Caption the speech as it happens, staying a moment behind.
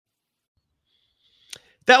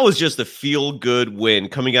That was just a feel-good win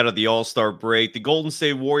coming out of the All-Star break. The Golden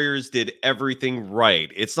State Warriors did everything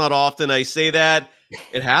right. It's not often I say that.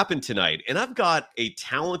 It happened tonight. And I've got a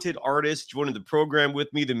talented artist joining the program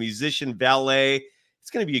with me, the musician Valet.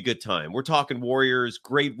 It's going to be a good time. We're talking Warriors,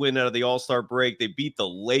 great win out of the All-Star break. They beat the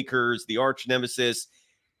Lakers, the arch nemesis.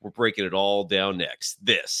 We're breaking it all down next.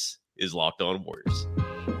 This is Locked On Warriors.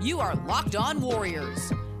 You are Locked On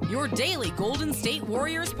Warriors, your daily Golden State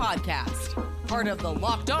Warriors podcast. Part of the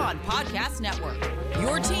Locked On Podcast Network,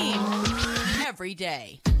 your team every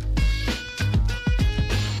day.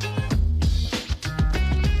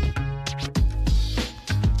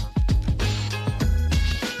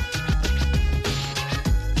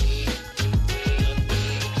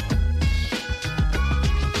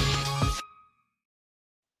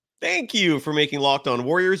 Thank you for making Locked On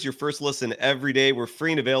Warriors your first listen every day. We're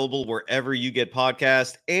free and available wherever you get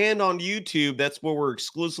podcasts and on YouTube. That's where we're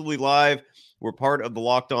exclusively live. We're part of the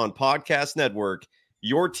Locked On Podcast Network,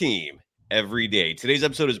 your team every day. Today's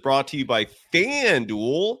episode is brought to you by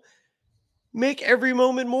FanDuel. Make every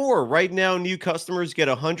moment more. Right now, new customers get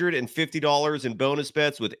 $150 in bonus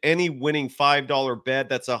bets with any winning $5 bet.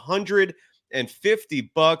 That's $150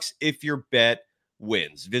 if your bet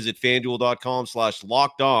wins. Visit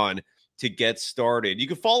FanDuel.com/LockedOn to get started. You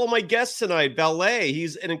can follow my guest tonight, Valet.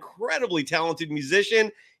 He's an incredibly talented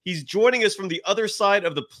musician. He's joining us from the other side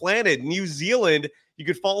of the planet, New Zealand. You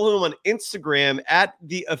can follow him on Instagram at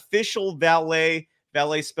the official Valet.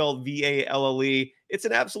 Valet spelled Valle. It's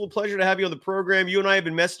an absolute pleasure to have you on the program. You and I have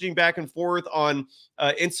been messaging back and forth on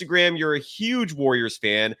Instagram. You're a huge Warriors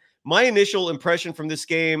fan. My initial impression from this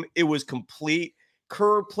game, it was complete.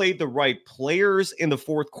 Kerr played the right players in the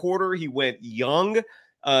fourth quarter. He went young,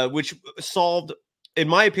 which solved, in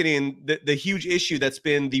my opinion, the huge issue that's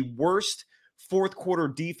been the worst fourth quarter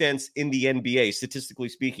defense in the NBA, statistically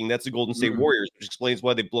speaking. That's the Golden State Warriors, which explains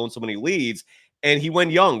why they've blown so many leads. And he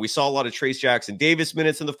went young. We saw a lot of Trayce Jackson-Davis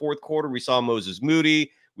minutes in the fourth quarter. We saw Moses Moody.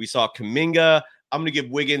 We saw Kuminga. I'm going to give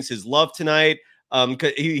Wiggins his love tonight.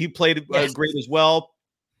 He played great as well.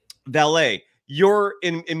 Valet, your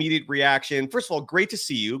immediate reaction. First of all, great to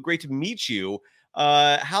see you. Great to meet you.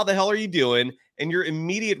 How the hell are you doing? And your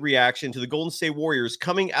immediate reaction to the Golden State Warriors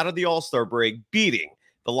coming out of the All-Star break, beating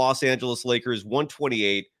the Los Angeles Lakers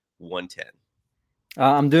 128-110.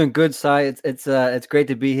 I'm doing good, Sai. It's great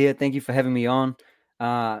to be here. Thank you for having me on.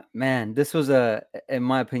 Man, this was in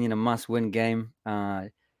my opinion, a must-win game.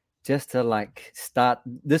 Just to start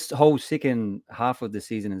this whole second half of the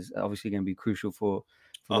season is obviously going to be crucial for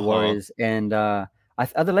the Warriors. And are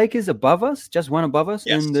the Lakers above us? Just one above us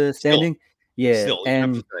in the standing? Still,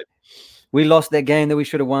 and we lost that game that we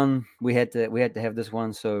should have won. We had to have this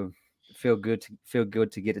one. So feel good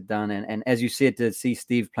to get it done. And as you said, to see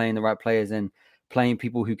Steve playing the right players and playing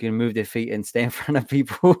people who can move their feet and stay in front of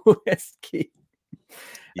people, that's key.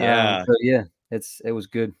 It was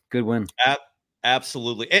good win.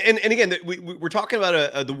 Absolutely. And again, we're talking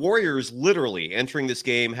about the Warriors literally entering this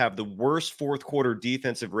game have the worst fourth quarter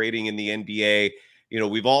defensive rating in the NBA. You know,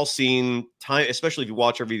 we've all seen time, especially if you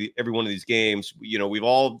watch every one of these games, you know, we've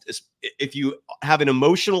all, if you have an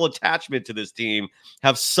emotional attachment to this team,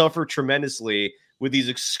 have suffered tremendously with these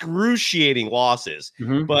excruciating losses.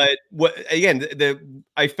 But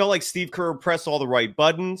I felt like Steve Kerr pressed all the right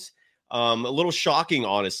buttons. A little shocking,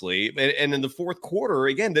 honestly. And in the fourth quarter,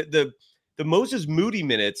 again, the Moses Moody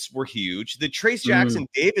minutes were huge. The Trayce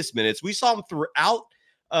Jackson-Davis minutes, we saw him throughout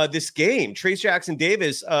this game. Trayce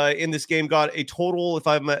Jackson-Davis in this game got a total, if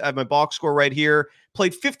I have my box score right here,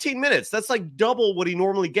 played 15 minutes. That's like double what he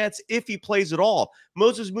normally gets if he plays at all.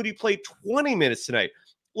 Moses Moody played 20 minutes tonight.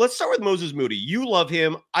 Let's start with Moses Moody. You love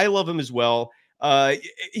him. I love him as well.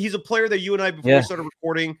 He's a player that you and I, before we started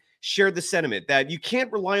recording, shared the sentiment that you can't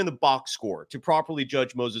rely on the box score to properly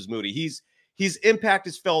judge Moses Moody. His impact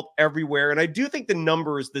is felt everywhere. And I do think the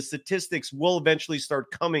numbers, the statistics will eventually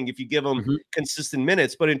start coming if you give him consistent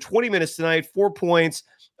minutes. But in 20 minutes tonight, 4 points.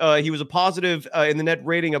 He was a positive in the net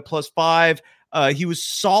rating of +5. He was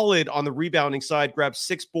solid on the rebounding side, grabbed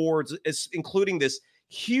 6 boards, including this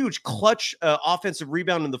huge clutch offensive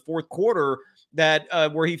rebound in the fourth quarter that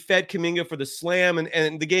where he fed Kuminga for the slam.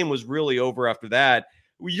 And the game was really over after that.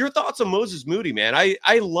 Your thoughts on Moses Moody, man?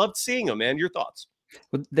 I loved seeing him, man. Your thoughts?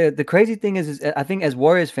 Well, the crazy thing is I think as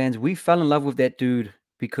Warriors fans, we fell in love with that dude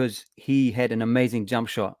because he had an amazing jump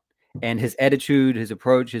shot and his attitude, his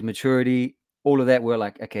approach, his maturity, all of that. We're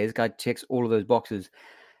like, okay, this guy checks all of those boxes.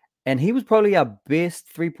 And he was probably our best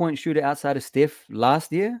three-point shooter outside of Steph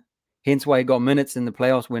last year. Hence why he got minutes in the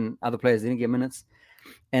playoffs when other players didn't get minutes.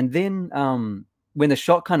 And then when the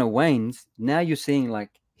shot kind of wanes, now you're seeing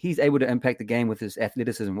like he's able to impact the game with his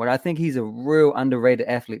athleticism. Where I think he's a real underrated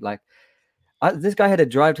athlete. Like this guy had a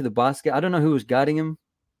drive to the basket. I don't know who was guarding him.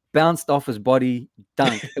 Bounced off his body,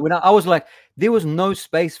 dunk. When I was like, there was no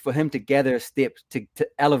space for him to gather a step to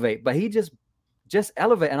elevate, but he just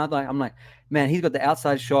elevate. And I'm like, man, he's got the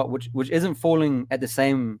outside shot, which isn't falling at the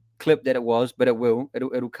same clip that it was, but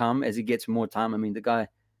it'll come as he gets more time. I mean, the guy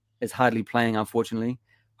is hardly playing, unfortunately.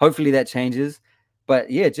 Hopefully that changes.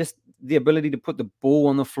 But yeah, just the ability to put the ball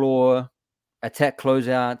on the floor, attack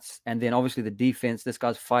closeouts, and then obviously the defense. This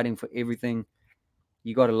guy's fighting for everything.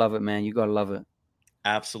 You got to love it, man. You got to love it.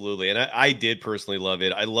 Absolutely. And I did personally love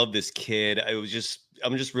it. I love this kid. I'm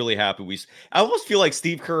just really happy. I almost feel like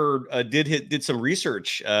Steve Kerr did some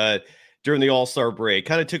research during the All-Star break,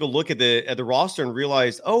 kind of took a look at the roster and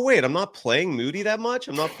realized, oh wait, I'm not playing Moody that much.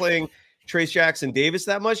 I'm not playing Trayce Jackson-Davis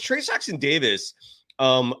that much. Trayce Jackson-Davis,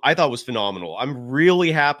 I thought was phenomenal. I'm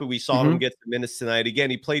really happy we saw him get the minutes tonight. Again,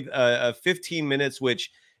 he played 15 minutes, which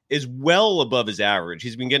is well above his average.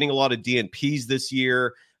 He's been getting a lot of DNPs this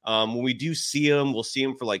year. When we do see him, we'll see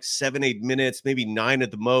him for like 7-8 minutes, maybe 9 at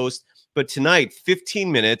the most. But tonight,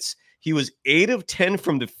 15 minutes. He was 8 of 10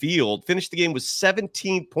 from the field, finished the game with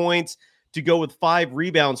 17 points to go with 5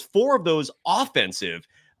 rebounds, 4 of those offensive.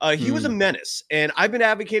 He was a menace. And I've been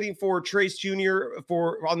advocating for Trayce Jr.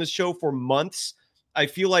 on this show for months. I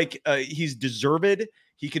feel like he's deserved.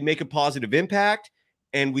 He can make a positive impact.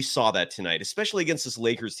 And we saw that tonight, especially against this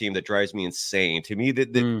Lakers team that drives me insane. To me,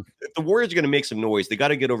 if the Warriors are going to make some noise, they got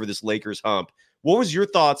to get over this Lakers hump. What was your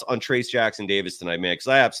thoughts on Trayce Jackson-Davis tonight, man? Because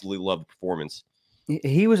I absolutely love the performance.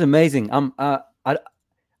 He was amazing. I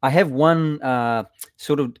have one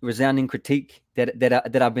sort of resounding critique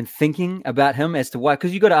that I've been thinking about him as to why.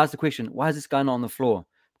 Because you got to ask the question, why is this guy not on the floor?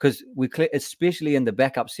 Because especially in the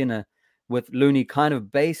backup center, with Looney kind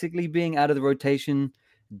of basically being out of the rotation.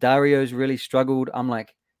 Dario's really struggled. I'm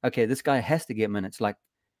like, okay, this guy has to get minutes. Like,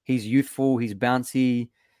 he's youthful, he's bouncy.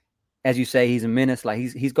 As you say, he's a menace. Like,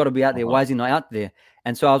 he's got to be out there. Why is he not out there?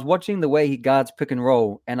 And so I was watching the way he guards pick and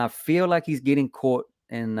roll, and I feel like he's getting caught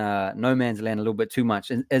in no man's land a little bit too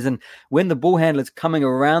much. And as in, when the ball handler's coming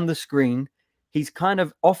around the screen, he's kind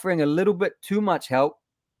of offering a little bit too much help,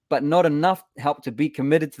 but not enough help to be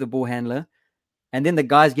committed to the ball handler. And then the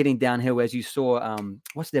guy's getting downhill, as you saw.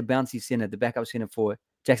 What's their bouncy center, the backup center for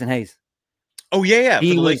Jackson Hayes? Oh, yeah. For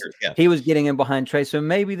the Lakers, yeah. He was getting in behind Trey. So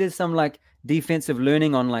maybe there's some like defensive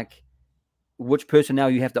learning on like which personnel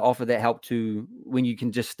you have to offer that help to when you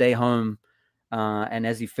can just stay home. And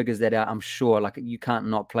as he figures that out, I'm sure like you can't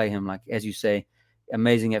not play him. Like, as you say,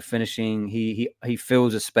 amazing at finishing. He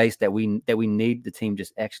fills a space that we need. The team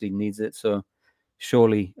just actually needs it. So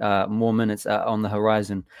surely more minutes on the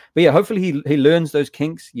horizon. But yeah, hopefully he learns those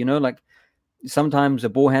kinks. You know, like sometimes a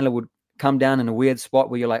ball handler would come down in a weird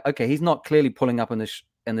spot where you're like, okay, he's not clearly pulling up in this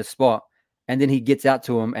spot, and then he gets out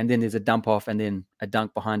to him, and then there's a dump off, and then a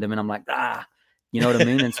dunk behind him, and I'm like, you know what I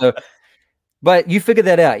mean? And so, but you figure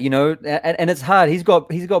that out, you know, and it's hard. He's got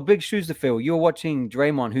big shoes to fill. You're watching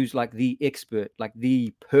Draymond, who's like the expert, like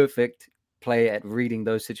the perfect player at reading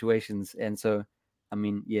those situations, and so, I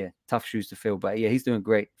mean, yeah, tough shoes to fill, but yeah, he's doing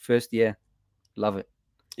great. First year, love it.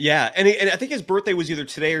 Yeah, and I think his birthday was either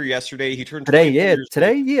today or yesterday. He turned today. Yeah,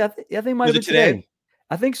 today. Yeah, I think it might be today.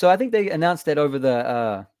 I think so. I think they announced that over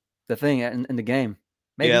the thing in the game.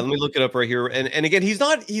 Maybe. Yeah, let me look it up right here. And again, he's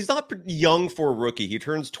not young for a rookie. He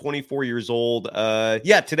turns 24 years old.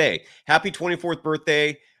 Yeah, today. Happy 24th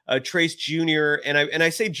birthday, Trayce Jr. And I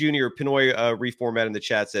say junior. Pinoy reformat in the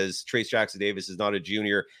chat says Trayce Jackson-Davis is not a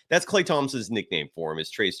junior. That's Klay Thompson's nickname for him,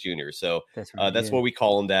 is Trayce Jr. So that's what we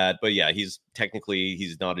call him that. But yeah, he's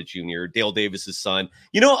not a junior. Dale Davis's son.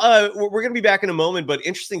 You know, we're gonna be back in a moment. But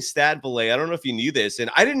interesting stat, Valet. I don't know if you knew this,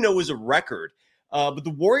 and I didn't know it was a record. But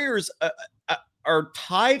the Warriors are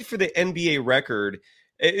tied for the NBA record.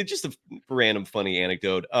 It's just a random funny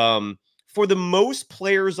anecdote. For the most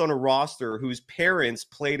players on a roster whose parents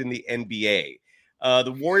played in the NBA.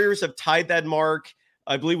 The Warriors have tied that mark,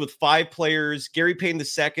 I believe, with 5 players. Gary Payton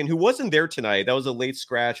II, who wasn't there tonight. That was a late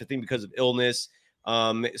scratch, I think, because of illness.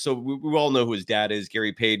 So we all know who his dad is,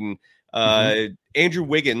 Gary Payton. Andrew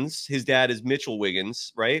Wiggins, his dad is Mitchell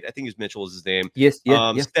Wiggins, right? I think Mitchell is his name. Yes,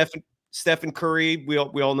 yeah. Stephen Curry, we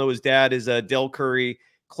all know his dad is Del Curry.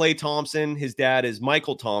 Klay Thompson, his dad is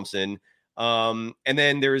Michael Thompson. And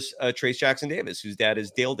then there's Trayce Jackson-Davis, whose dad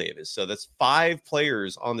is Dale Davis. So that's 5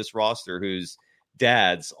 players on this roster whose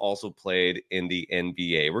dads also played in the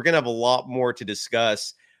NBA. We're going to have a lot more to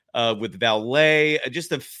discuss with Valet.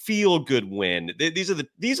 Just a feel-good win. These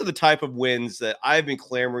are the type of wins that I've been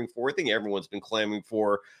clamoring for. I think everyone's been clamoring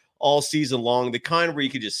for all season long. The kind where you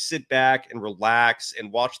could just sit back and relax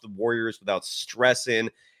and watch the Warriors without stressing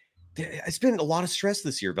It's been a lot of stress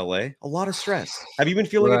this year, Valet. A lot of stress. Have you been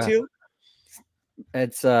feeling it Bruh, too?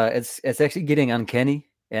 it's actually getting uncanny,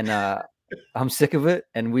 and I'm sick of it.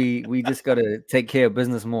 And we just got to take care of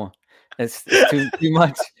business more. It's too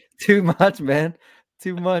much, too much, man,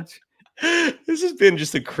 too much. This has been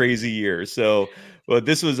just a crazy year. So, well,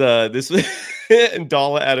 this was and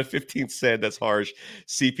dollar out of 15 cent. That's harsh.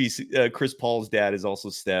 CP Chris Paul's dad is also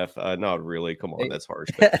Steph. Not really. Come on, that's harsh.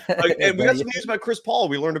 But, and we got some news about Chris Paul.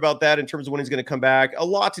 We learned about that in terms of when he's going to come back. A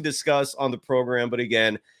lot to discuss on the program, but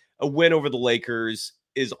again, a win over the Lakers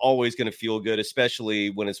is always going to feel good,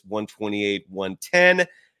 especially when it's 128-110.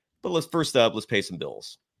 But let's pay some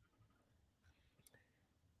bills.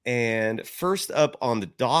 And first up on the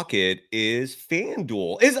docket is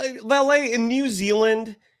FanDuel. Is Valet in New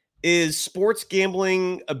Zealand? Is sports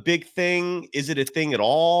gambling a big thing? Is it a thing at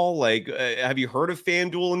all? Like, have you heard of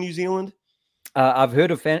FanDuel in New Zealand? I've heard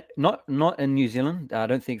of not in New Zealand. I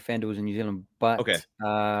don't think FanDuel is in New Zealand, but okay.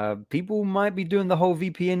 People might be doing the whole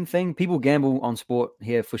VPN thing. People gamble on sport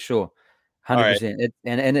here for sure, 100%.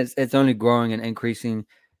 And it's only growing and increasing.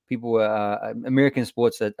 People, American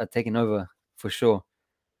sports are taking over for sure.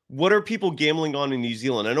 What are people gambling on in New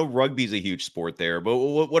Zealand? I know rugby's a huge sport there, but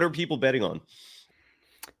what are people betting on?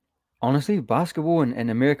 Honestly, basketball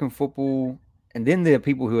and American football, and then there are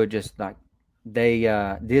people who are just like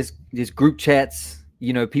there's group chats.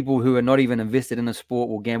 You know, people who are not even invested in a sport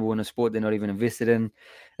will gamble in a sport they're not even invested in.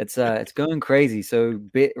 It's going crazy. So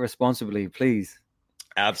bet responsibly, please.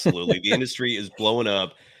 Absolutely, the industry is blowing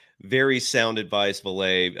up. Very sound advice,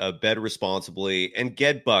 Valet. Bet responsibly and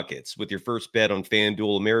get buckets with your first bet on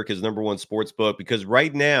FanDuel, America's #1 sports book, because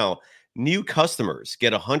right now, new customers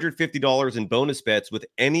get $150 in bonus bets with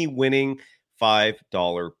any winning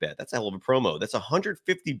 $5 bet. That's a hell of a promo. That's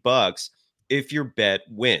 $150 if your bet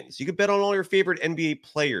wins. You can bet on all your favorite NBA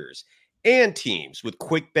players and teams with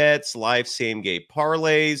quick bets, live same-game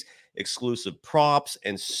parlays, exclusive props,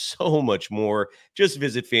 and so much more. Just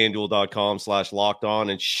visit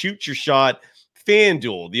FanDuel.com/lockedon and shoot your shot.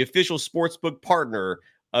 FanDuel, the official sportsbook partner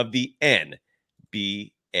of the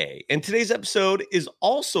NBA. And today's episode is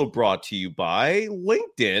also brought to you by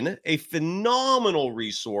LinkedIn, a phenomenal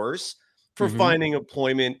resource for finding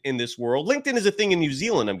employment in this world. LinkedIn is a thing in New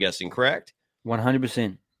Zealand, I'm guessing, correct?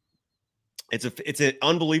 100%. It's an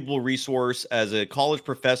unbelievable resource. As a college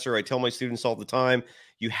professor, I tell my students all the time,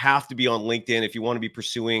 you have to be on LinkedIn if you want to be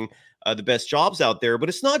pursuing the best jobs out there. But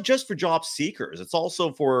it's not just for job seekers. It's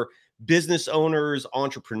also for business owners,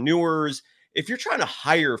 entrepreneurs. If you're trying to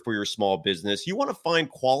hire for your small business, you want to find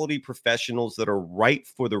quality professionals that are right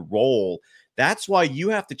for the role. That's why you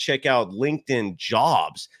have to check out LinkedIn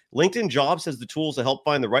Jobs. LinkedIn Jobs has the tools to help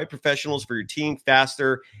find the right professionals for your team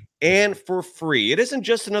faster and for free. It isn't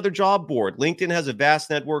just another job board. LinkedIn has a vast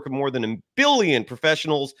network of more than 1 billion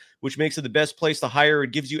professionals, which makes it the best place to hire.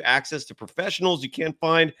 It gives you access to professionals you can't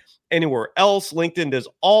find anywhere else. LinkedIn does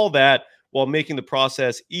all that while making the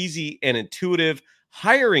process easy and intuitive.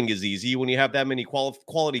 Hiring is easy when you have that many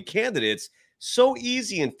quality candidates. So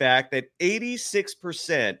easy, in fact, that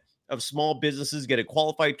 86% of small businesses get a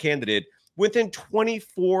qualified candidate within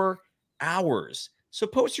 24 hours. So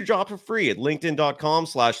post your job for free at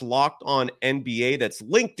linkedin.com/lockedonnba. That's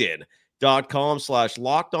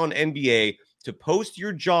linkedin.com/lockedonnba to post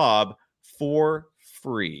your job for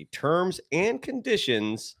free. Terms and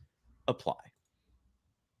conditions apply.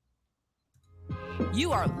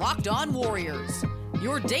 You are Locked On Warriors,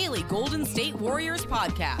 your daily Golden State Warriors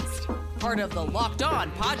podcast. Part of the Locked On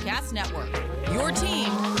Podcast Network, your team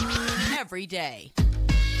every day.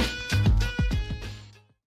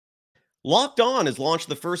 Locked On has launched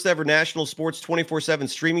the first ever national sports 24/7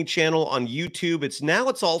 streaming channel on YouTube. It's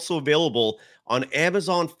also available on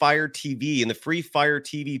Amazon Fire TV and the free Fire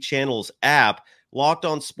TV channels app. Locked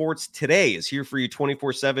On Sports Today is here for you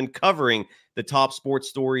 24/7, covering the top sports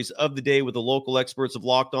stories of the day with the local experts of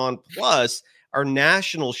Locked On, plus our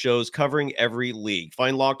national shows covering every league.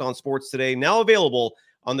 Find Locked On Sports Today, now available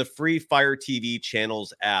on the free Fire TV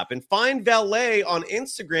channels app. And find Valet on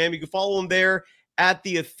Instagram. You can follow him there at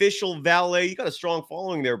the official Valet. You got a strong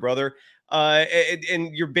following there, brother.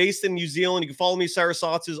 And you're based in New Zealand. You can follow me, Cyrus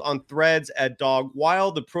Sauces, on Threads at Dog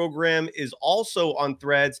Wild. The program is also on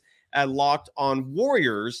Threads at Locked On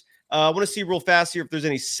Warriors. I want to see real fast here if there's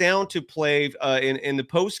any sound to play in the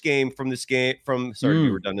post game from this game. Sorry to be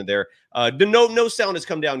redundant there. No sound has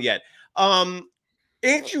come down yet.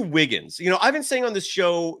 Andrew Wiggins. You know, I've been saying on this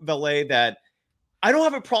show, Valet, that I don't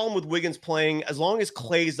have a problem with Wiggins playing as long as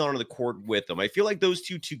Clay's not on the court with him. I feel like those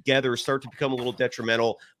two together start to become a little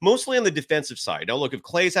detrimental, mostly on the defensive side. Now, look, if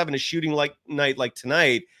Clay's having a shooting night like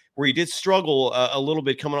tonight, where he did struggle a little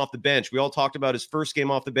bit coming off the bench. We all talked about his first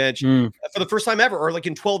game off the bench for the first time ever, or like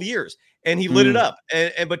in 12 years, and he lit it up.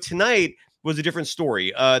 But tonight was a different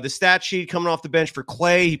story. The stat sheet coming off the bench for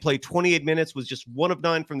Klay, he played 28 minutes, was just 1 of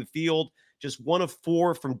 9 from the field, just 1 of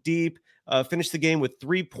 4 from deep, finished the game with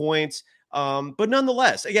 3 points. But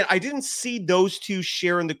nonetheless, again, I didn't see those two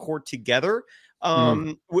sharing the court together,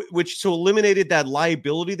 which so eliminated that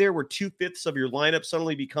liability there where 2/5 of your lineup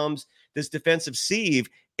suddenly becomes this defensive sieve.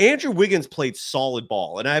 Andrew Wiggins played solid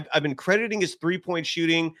ball, and I've been crediting his 3-point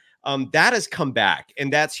shooting. That has come back,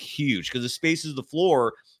 and that's huge because the spaces of the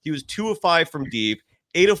floor, he was 2 of 5 from deep,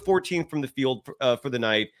 8 of 14 from the field for the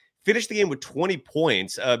night. Finished the game with 20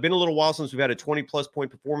 points. Been a little while since we've had a 20-plus point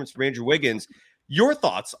performance from Andrew Wiggins. Your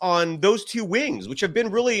thoughts on those two wings, which have been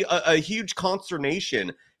really a huge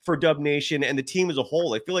consternation for Dub Nation and the team as a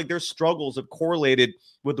whole. I feel like their struggles have correlated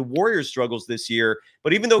with the Warriors' struggles this year.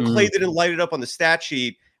 But even though Klay didn't light it up on the stat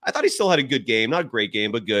sheet, I thought he still had a good game. Not a great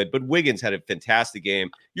game, but good. But Wiggins had a fantastic game.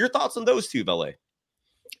 Your thoughts on those two, Valet?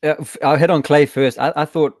 I'll hit on Klay first. I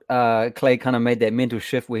thought Klay kind of made that mental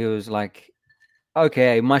shift where he was like,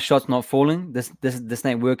 okay, my shot's not falling. This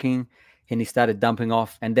ain't working. And he started dumping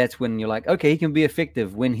off. And that's when you're like, okay, he can be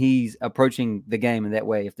effective when he's approaching the game in that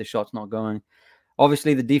way if the shot's not going.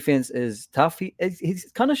 Obviously, the defense is tough. He's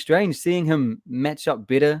kind of strange seeing him match up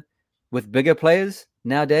better with bigger players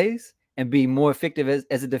nowadays and be more effective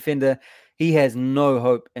as a defender. He has no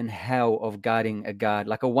hope in hell of guarding a guard.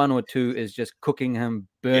 Like a 1 or 2 is just cooking him,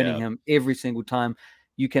 burning him every single time.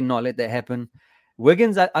 You cannot let that happen.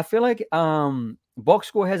 Wiggins, I feel like box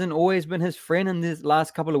score hasn't always been his friend in this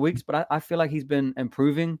last couple of weeks, but I feel like he's been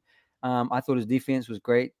improving. I thought his defense was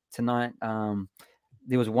great tonight.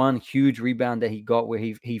 There was one huge rebound that he got where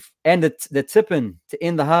he and the tip-in to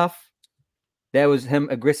end the half. That was him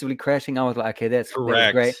aggressively crashing. I was like, okay, that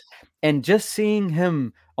was great. And just seeing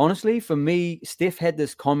him, honestly, for me, Steph had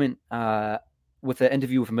this comment with an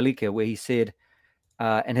interview with Malika where he said,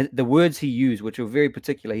 and the words he used, which were very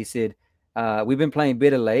particular, he said, we've been playing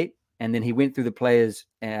better late. And then he went through the players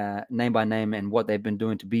name by name and what they've been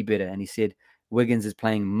doing to be better. And he said, Wiggins is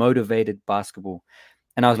playing motivated basketball.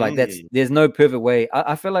 And I was like, there's no perfect way.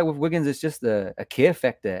 I feel like with Wiggins, it's just a care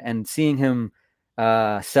factor. And seeing him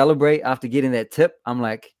celebrate after getting that tip, I'm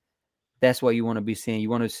like, that's what you want to be seeing. You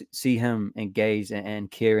want to see him engaged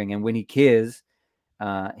and caring. And when he cares,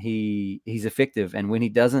 he's effective. And when he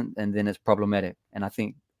doesn't, and then it's problematic. And I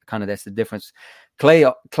think kind of that's the difference.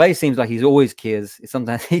 Klay seems like he's always cares.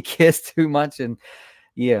 Sometimes he cares too much. And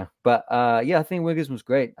but I think Wiggins was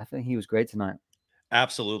great. I think he was great tonight.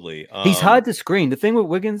 Absolutely. He's hard to screen. The thing with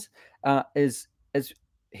Wiggins is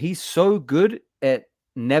he's so good at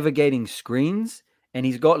navigating screens, and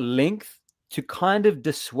he's got length to kind of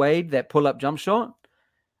dissuade that pull-up jump shot.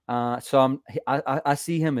 So I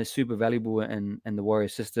see him as super valuable in the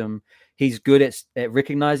Warriors system. He's good at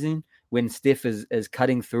recognizing when Steph is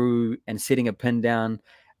cutting through and setting a pin down.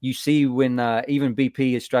 You see when even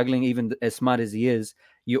BP is struggling, even as smart as he is,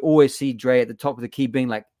 you always see Dre at the top of the key being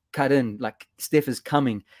like, cut in, like Steph is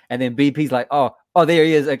coming. And then BP's like, oh, there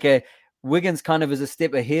he is. Okay. Wiggins kind of is a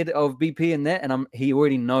step ahead of BP in that. And he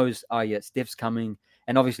already knows, Steph's coming.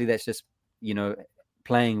 And obviously that's just,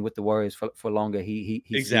 playing with the Warriors for longer. He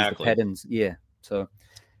sees the patterns. Yeah. So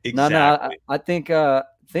exactly. I think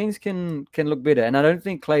things can look better. And I don't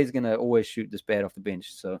think Klay's going to always shoot this bad off the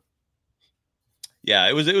bench. So yeah,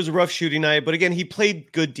 it was a rough shooting night, but again, he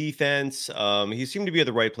played good defense. He seemed to be at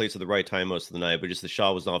the right place at the right time most of the night, but just the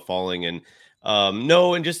shot was not falling. And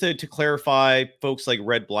and just to clarify, folks like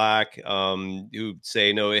Red Black, who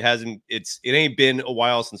say no, it ain't been a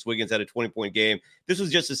while since Wiggins had a 20-point game. This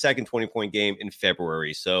was just a second 20-point game in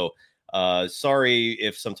February. So sorry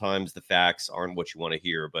if sometimes the facts aren't what you want to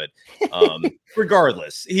hear, but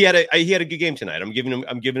regardless, he had a good game tonight. I'm giving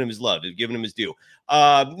him his love, giving him his due.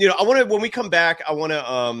 When we come back, I want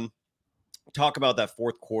to talk about that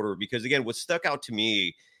fourth quarter, because again, what stuck out to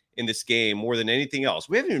me in this game more than anything else,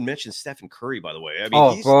 we haven't even mentioned Stephen Curry, by the way. I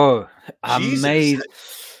mean, amazing.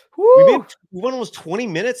 We went almost 20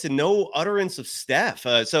 minutes and no utterance of Steph.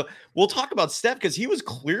 So we'll talk about Steph because he was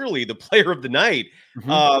clearly the player of the night.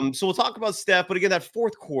 So we'll talk about Steph. But again, that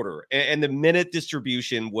fourth quarter and the minute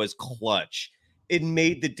distribution was clutch. It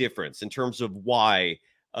made the difference in terms of why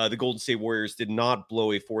the Golden State Warriors did not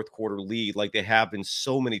blow a fourth quarter lead like they have been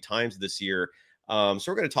so many times this year. So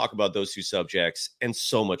we're going to talk about those two subjects and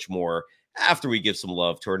so much more after we give some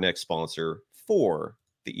love to our next sponsor for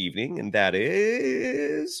the evening, and that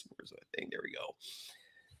is, where's that thing? There we go.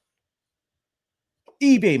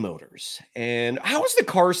 eBay Motors. And how is the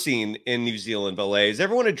car scene in New Zealand, Valet? Is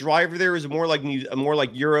everyone a driver there? Is it more like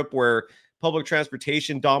Europe, where public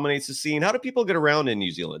transportation dominates the scene. How do people get around in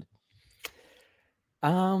New Zealand?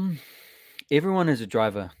 Everyone is a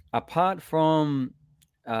driver, apart from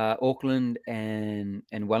Auckland and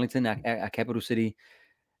Wellington, our capital city.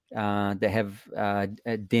 They have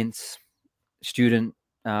a dense student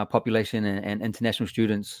population and international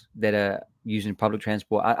students that are using public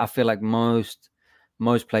transport. I feel like most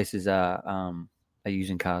places are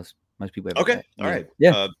using cars. Most people have Okay. All right.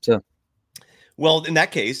 Yeah. Well, in that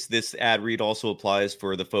case, this ad read also applies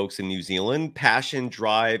for the folks in New Zealand. Passion,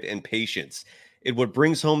 drive, and patience. It's what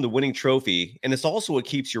brings home the winning trophy, and it's also what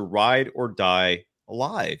keeps your ride or die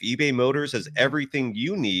alive. eBay Motors has everything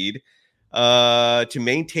you need to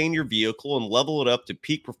maintain your vehicle and level it up to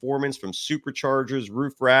peak performance, from superchargers,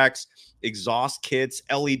 roof racks, exhaust kits,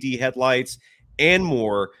 LED headlights, and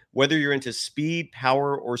more. Whether you're into speed,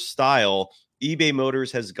 power, or style, eBay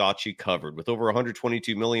Motors has got you covered. With over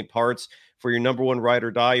 122 million parts for your number one ride or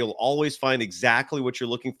die, you'll always find exactly what you're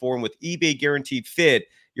looking for. And with eBay Guaranteed Fit,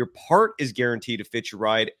 your part is guaranteed to fit your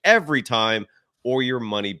ride every time, or your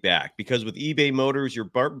money back. Because with eBay Motors, you're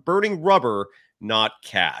burning rubber, not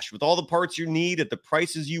cash. With all the parts you need at the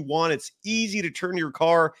prices you want, it's easy to turn your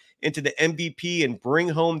car into the MVP and bring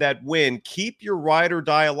home that win. Keep your ride or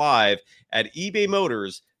die alive at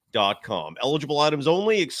ebaymotors.com. Eligible items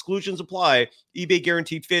only. Exclusions apply. eBay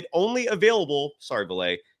Guaranteed Fit only available,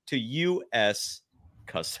 Valet, to U.S.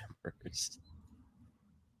 customers.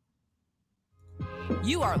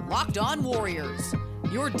 You are Locked On Warriors,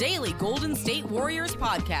 your daily Golden State Warriors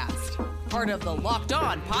podcast. Part of the Locked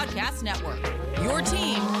On Podcast Network, your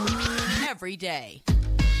team every day.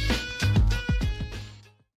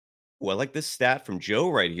 Well, I like this stat from Joe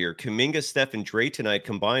right here. Kuminga, Steph, and Dre tonight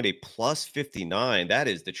combined a plus 59. That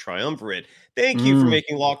is the triumvirate. Thank you for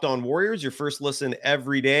making Locked On Warriors your first listen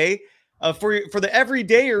every day. For the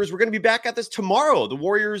everydayers, we're going to be back at this tomorrow. The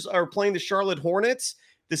Warriors are playing the Charlotte Hornets,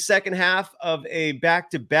 the second half of a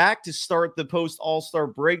back-to-back to start the post-All-Star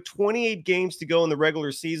break. 28 games to go in the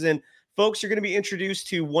regular season. Folks, you're going to be introduced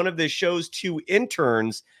to one of the show's two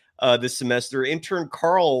interns this semester. Intern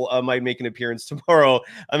Carl might make an appearance tomorrow.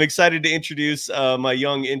 I'm excited to introduce my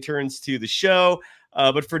young interns to the show.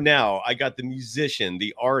 But for now, I got the musician,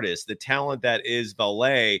 the artist, the talent that is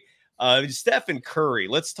Valet, Stephen Curry.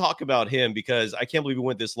 Let's talk about him, because I can't believe we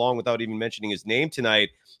went this long without even mentioning his name tonight.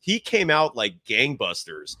 He came out like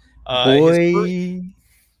gangbusters.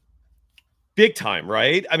 Big time,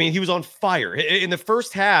 right? I mean, he was on fire. In the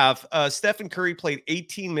first half, Stephen Curry played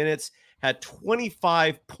 18 minutes, had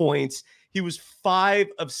 25 points. He was 5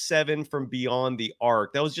 of 7 from beyond the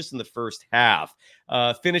arc. That was just in the first half.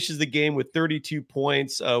 Finishes the game with 32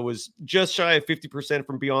 points, was just shy of 50%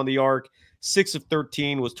 from beyond the arc, 6 of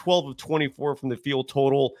 13, was 12 of 24 from the field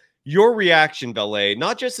total. Your reaction, Valet,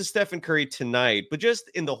 not just to Stephen Curry tonight, but just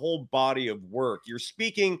in the whole body of work. You're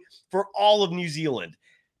speaking for all of New Zealand.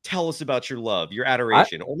 Tell us about your love, your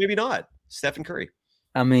adoration, or maybe not, Stephen Curry.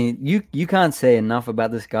 I mean, you can't say enough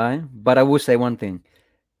about this guy, but I will say one thing.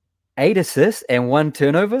 8 assists and 1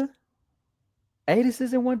 turnover? 8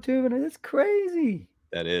 assists and 1 turnover? That's crazy.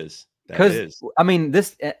 That is. Because, I mean,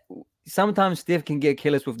 this sometimes Steph can get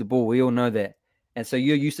careless with the ball. We all know that. And so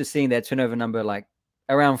you're used to seeing that turnover number like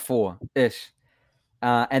around 4-ish.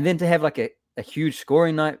 And then to have like a huge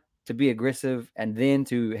scoring night, to be aggressive, and then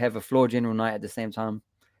to have a floor general night at the same time.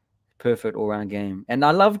 Perfect all-round game. And I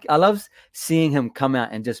love seeing him come out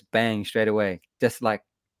and just bang straight away. Just like,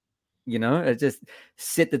 it just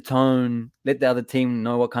set the tone, let the other team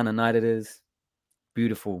know what kind of night it is.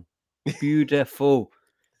 Beautiful. Beautiful.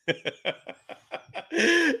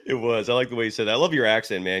 It was. I like the way you said that. I love your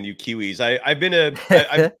accent, man. You Kiwis.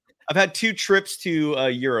 I've had 2 trips to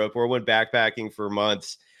Europe where I went backpacking for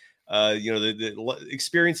months. The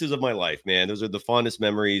experiences of my life, man. Those are the fondest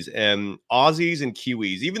memories. And Aussies and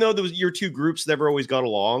Kiwis, even though your 2 groups never always got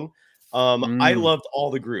along, I loved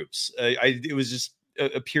all the groups. It was just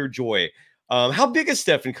a pure joy. How big is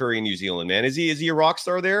Stephen Curry in New Zealand, man? Is he a rock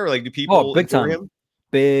star there? Or like, do people big time him?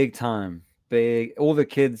 Big time. Big. All the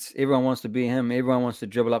kids, everyone wants to be him. Everyone wants to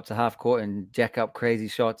dribble up to half court and jack up crazy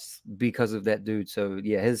shots because of that dude. So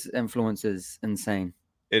yeah, his influence is insane.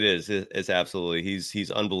 It is. It's absolutely.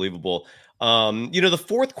 He's unbelievable. The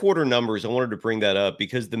fourth quarter numbers, I wanted to bring that up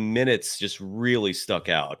because the minutes just really stuck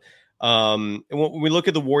out. And when we look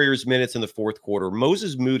at the Warriors' minutes in the fourth quarter,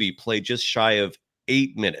 Moses Moody played just shy of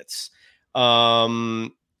 8 minutes.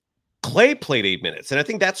 Clay played 8 minutes. And I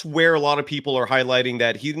think that's where a lot of people are highlighting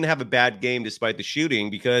that he didn't have a bad game despite the shooting,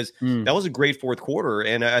 because that was a great fourth quarter.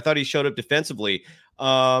 And I thought he showed up defensively.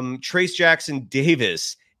 Trace Jackson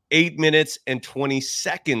Davis, 8 minutes and 20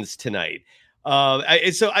 seconds tonight.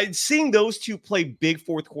 Seeing those two play big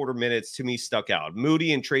fourth quarter minutes to me stuck out.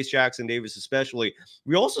 Moody and Trace Jackson Davis, especially.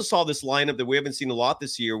 We also saw this lineup that we haven't seen a lot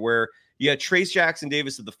this year, where you had Trace Jackson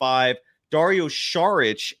Davis at the 5, Dario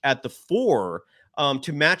Saric at the 4,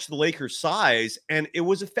 to match the Lakers' size, and it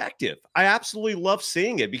was effective. I absolutely love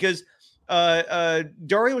seeing it because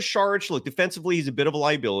Dario Saric, look, defensively, he's a bit of a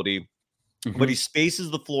liability. But he spaces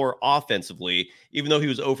the floor offensively, even though he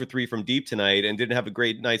was 0 for 3 from deep tonight and didn't have a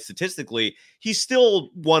great night statistically. He's still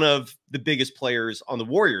one of the biggest players on the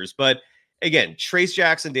Warriors. But again, Trace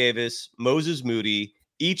Jackson Davis, Moses Moody,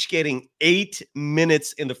 each getting 8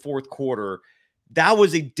 minutes in the fourth quarter. That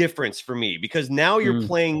was a difference for me because now you're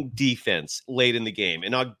playing defense late in the game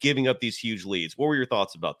and not giving up these huge leads. What were your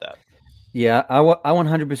thoughts about that? Yeah, I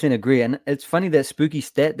 100% agree. And it's funny that spooky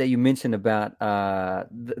stat that you mentioned about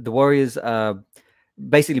the Warriors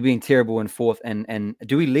basically being terrible in fourth. And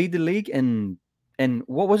do we lead the league? And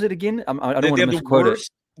what was it again? I don't want to misquote it.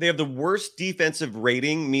 They have the worst defensive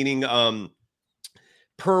rating, meaning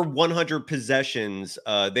per 100 possessions,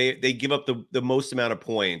 they give up the most amount of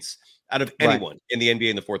points out of anyone in the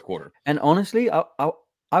NBA in the fourth quarter. And honestly,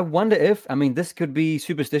 I wonder if, I mean, this could be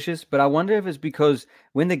superstitious, but I wonder if it's because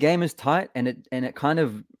when the game is tight and it kind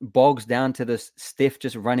of bogs down to this Steph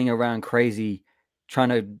just running around crazy, trying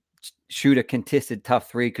to shoot a contested tough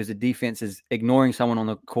 3 because the defense is ignoring someone on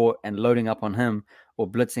the court and loading up on him or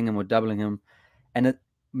blitzing him or doubling him. And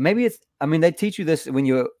they teach you this when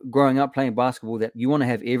you're growing up playing basketball, that you want to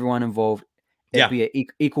have everyone involved. It'd be an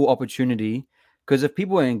equal opportunity, because if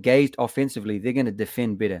people are engaged offensively, they're going to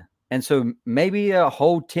defend better. And so maybe a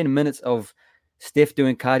whole 10 minutes of Steph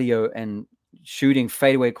doing cardio and shooting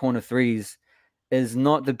fadeaway corner 3s is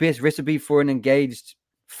not the best recipe for an engaged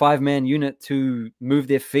 5-man unit to move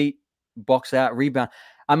their feet, box out, rebound.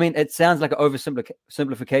 I mean, it sounds like an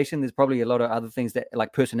oversimplification. There's probably a lot of other things that,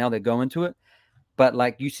 like personnel, that go into it. But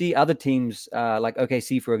like you see other teams like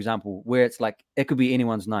OKC, for example, where it's like it could be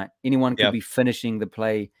anyone's night. Anyone could be finishing the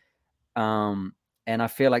play. And I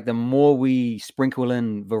feel like the more we sprinkle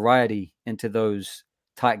in variety into those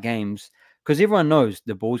tight games, because everyone knows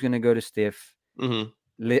the ball's going to go to Steph. We're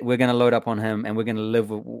going to load up on him and we're going to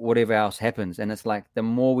live with whatever else happens. And it's like the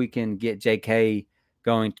more we can get JK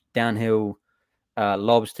going downhill,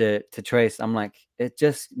 lobs to Trace, I'm like, it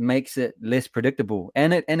just makes it less predictable.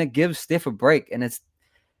 And it gives Steph a break. And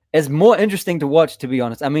it's more interesting to watch, to be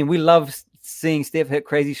honest. I mean, we love seeing Steph hit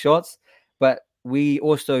crazy shots, but we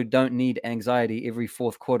also don't need anxiety every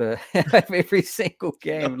fourth quarter of every single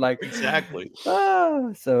game. Like exactly.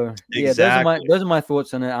 So yeah, those are my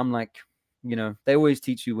thoughts on it. I'm like, they always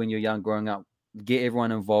teach you when you're young growing up, get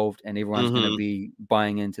everyone involved and everyone's going to be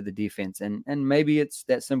buying into the defense. And maybe it's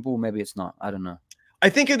that simple. Maybe it's not. I don't know. I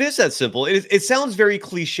think it is that simple. It sounds very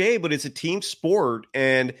cliche, but it's a team sport.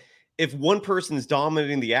 And if one person is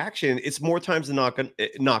dominating the action, it's more times than not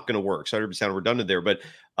going to work. Sorry to sound redundant there, but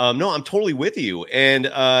no, I'm totally with you. And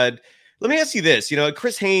let me ask you this: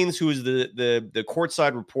 Chris Haynes, who is the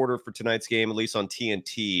courtside reporter for tonight's game, at least on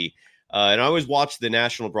TNT, and I always watch the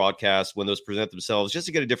national broadcast when those present themselves just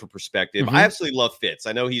to get a different perspective. I absolutely love Fitz.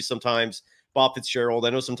 I know he's sometimes Bob Fitzgerald. I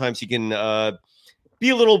know sometimes he can be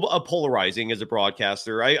a little polarizing as a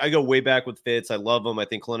broadcaster. I go way back with Fitz. I love him. I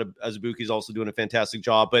think Kalena Azubuike is also doing a fantastic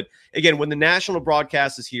job. But again, when the national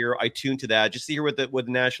broadcast is here, I tune to that just to hear what the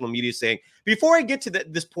national media is saying. Before I get to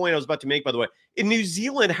this point I was about to make, by the way, in New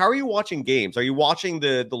Zealand, how are you watching games? Are you watching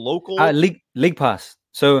the local League Pass?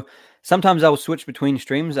 So sometimes I'll switch between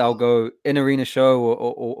streams. I'll go in arena show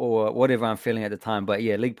or whatever I'm feeling at the time. But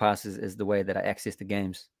yeah, League Pass is the way that I access the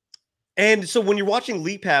games. And so when you're watching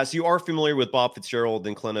League Pass, you are familiar with Bob Fitzgerald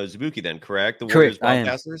and Kalena Azubuike then, correct? The Warriors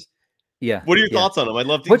broadcasters? Yeah. What are your thoughts on them? I'd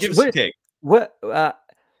love to give us a take.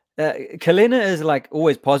 Kalena is like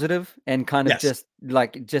always positive and kind of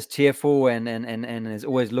just cheerful and is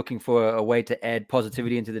always looking for a way to add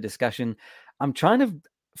positivity into the discussion. I'm trying to,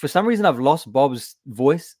 for some reason, I've lost Bob's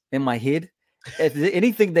voice in my head. Is there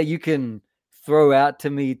anything that you can throw out to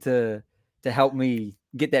me to help me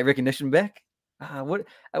get that recognition back?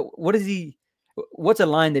 What is he? What's a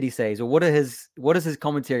line that he says, or what is his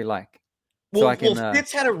commentary like? Well,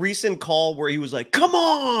 Fitz had a recent call where he was like, "Come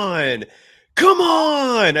on, come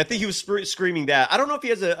on!" I think he was screaming that. I don't know if he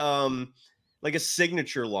has a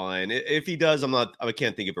signature line. If he does, I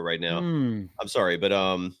can't think of it right now. I'm sorry, but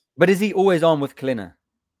is he always on with Kalena?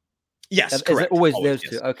 Yes, correct. Is it always those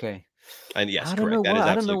two? Okay. And yes, I don't correct. know why.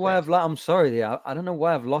 I don't know why I'm sorry there. I don't know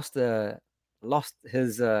why I've lost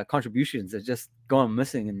his contributions. They're just gone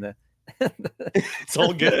missing in the It's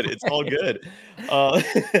all good. It's all good.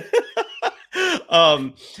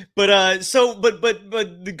 But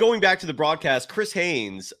going back to the broadcast, Chris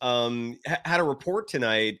Haynes had a report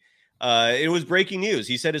tonight. It was breaking news.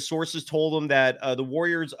 He said his sources told him that the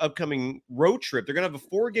Warriors' upcoming road trip, they're going to have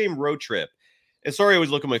a 4-game road trip. And sorry, I always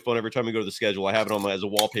look at my phone every time we go to the schedule. I have it on as a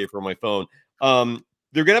wallpaper on my phone.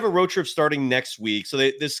 They're going to have a road trip starting next week. So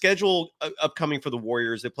the schedule upcoming for the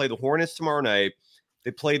Warriors, they play the Hornets tomorrow night. They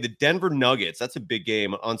play the Denver Nuggets. That's a big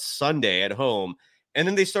game on Sunday at home. And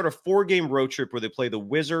then they start a 4-game road trip where they play the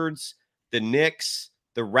Wizards, the Knicks,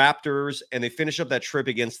 the Raptors, and they finish up that trip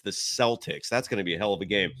against the Celtics. That's going to be a hell of a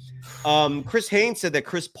game. Chris Haynes said that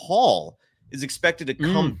Chris Paul is expected to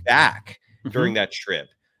come back during that trip.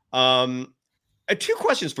 I have 2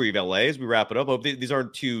 questions for you, LA, as we wrap it up. I hope these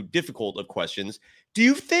aren't too difficult of questions. Do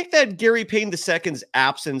you think that Gary Payton II's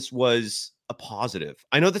absence was a positive?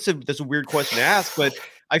 I know that's a weird question to ask, but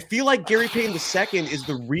I feel like Gary Payton II is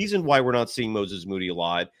the reason why we're not seeing Moses Moody a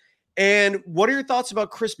lot. And what are your thoughts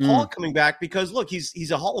about Chris Paul coming back? Because look,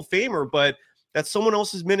 he's a Hall of Famer, but that's someone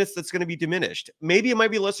else's minutes that's going to be diminished. Maybe it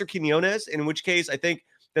might be Lester Quinones, in which case I think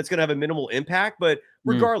that's going to have a minimal impact. But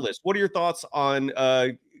regardless, what are your thoughts on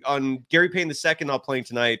Gary Payton II not playing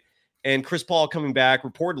tonight and Chris Paul coming back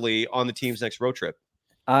reportedly on the team's next road trip?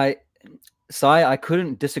 I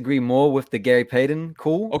couldn't disagree more with the Gary Payton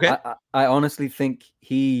call. Okay. I honestly think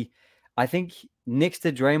next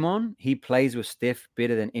to Draymond, he plays with Steph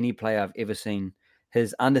better than any player I've ever seen.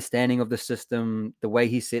 His understanding of the system, the way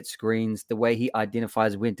he sets screens, the way he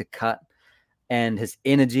identifies when to cut, and his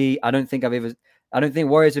energy. I don't think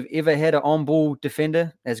Warriors have ever had an on-ball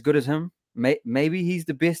defender as good as him. Maybe he's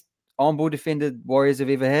the best on-ball defender Warriors have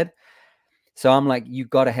ever had. So I'm like, you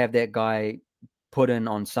got to have that guy put in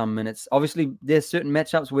on some minutes. Obviously, there's certain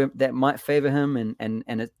matchups where that might favor him, and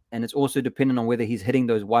it's also dependent on whether he's hitting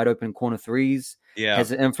those wide open corner threes. Yeah,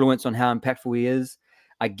 has an influence on how impactful he is.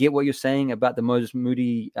 I get what you're saying about the Moses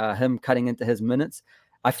Moody, him cutting into his minutes.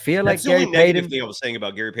 I feel like Gary Payton. Thing I was saying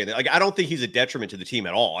about Gary Payton, like I don't think he's a detriment to the team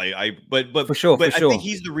at all. But for sure. I think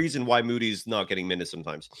he's the reason why Moody's not getting minutes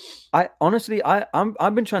sometimes. I've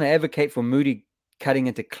been trying to advocate for Moody cutting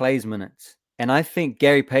into Clay's minutes, and I think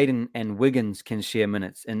Gary Payton and Wiggins can share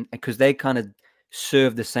minutes, and because they kind of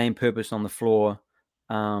serve the same purpose on the floor,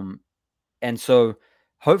 and so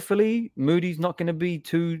hopefully Moody's not going to be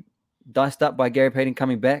too diced up by Gary Payton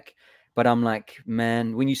coming back. But I'm like,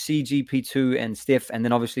 man, when you see GP2 and Steph, and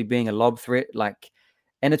then obviously being a lob threat,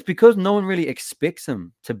 and it's because no one really expects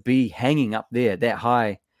him to be hanging up there that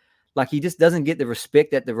high. Like, he just doesn't get the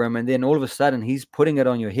respect at the rim, and then all of a sudden he's putting it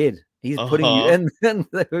on your head. He's putting you in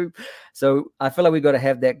the hoop. So I feel like we got to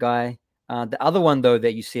have that guy. The other one, though,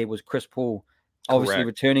 that you said was Chris Paul, obviously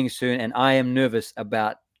returning soon, and I am nervous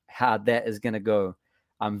about how that is going to go.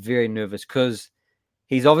 I'm very nervous because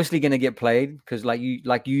he's obviously going to get played because,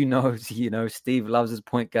 Steve loves his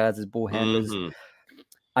point guards, his ball handlers. Mm-hmm.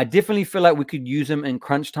 I definitely feel like we could use him in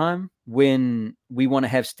crunch time when we want to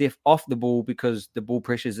have Steph off the ball because the ball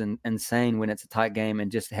pressure is insane when it's a tight game,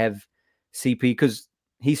 and just have CP because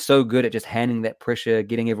he's so good at just handling that pressure,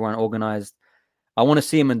 getting everyone organized. I want to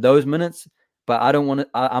see him in those minutes, but I don't want to.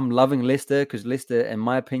 I'm loving Lester because Lester, in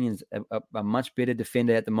my opinion, is a much better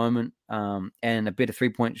defender at the moment, and a better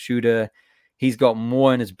 3-point shooter. He's got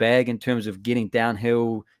more in his bag in terms of getting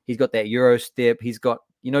downhill. He's got that Euro step. He's got,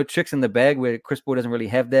 tricks in the bag where Chris Paul doesn't really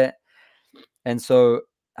have that. And so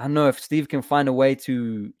I don't know if Steve can find a way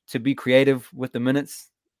to be creative with the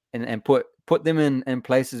minutes and put them in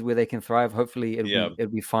places where they can thrive. Hopefully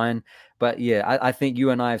it'll be fine. But yeah, I think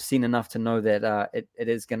you and I have seen enough to know that it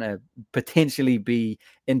is going to potentially be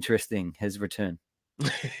interesting, his return.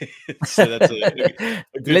 So that's a good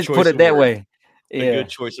Let's put it that way. A good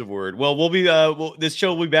choice of word. Well, we'll be this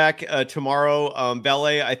show will be back tomorrow.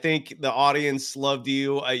 Bele, I think the audience loved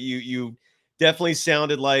you. You definitely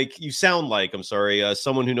sound like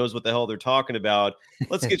someone who knows what the hell they're talking about.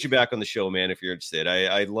 Let's get you back on the show, man, if you're interested.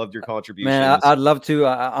 I loved your contributions. Man, I'd love to.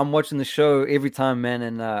 I'm watching the show every time, man,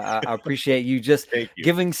 and I appreciate you just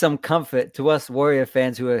giving some comfort to us Warrior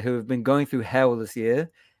fans who have been going through hell this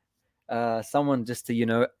year. Someone just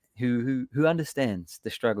to who understands the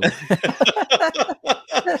struggle.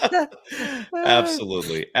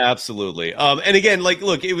 Absolutely. And again,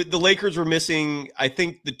 look, the Lakers were missing, I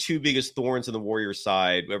think, the 2 biggest thorns in the Warriors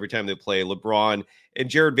side every time they play, LeBron and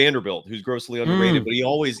Jared Vanderbilt, who's grossly underrated, but he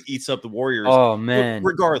always eats up the Warriors. Oh man,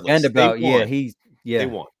 regardless, Vanderbilt, they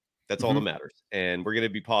won. That's all that matters, and we're going to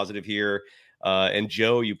be positive here. And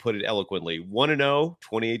Joe, you put it eloquently. 1-0,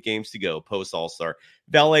 28 games to go post All-Star.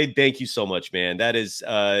 Bele, thank you so much, man. That is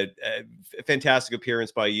a fantastic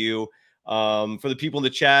appearance by you. For the people in the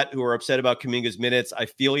chat who are upset about Kuminga's minutes, I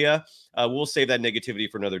feel ya. We'll save that negativity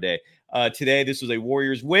for another day. Today, this was a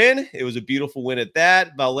Warriors win. It was a beautiful win at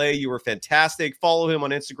that. Valet, you were fantastic. Follow him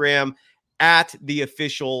on Instagram at the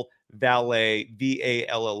official Valet.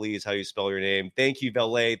 Valle is how you spell your name. Thank you,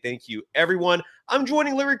 Valet. Thank you, everyone. I'm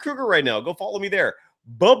joining Larry Krueger right now. Go follow me there.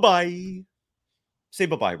 Bye-bye. Say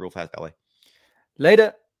bye-bye real fast, Valet.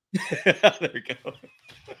 Later. There we go.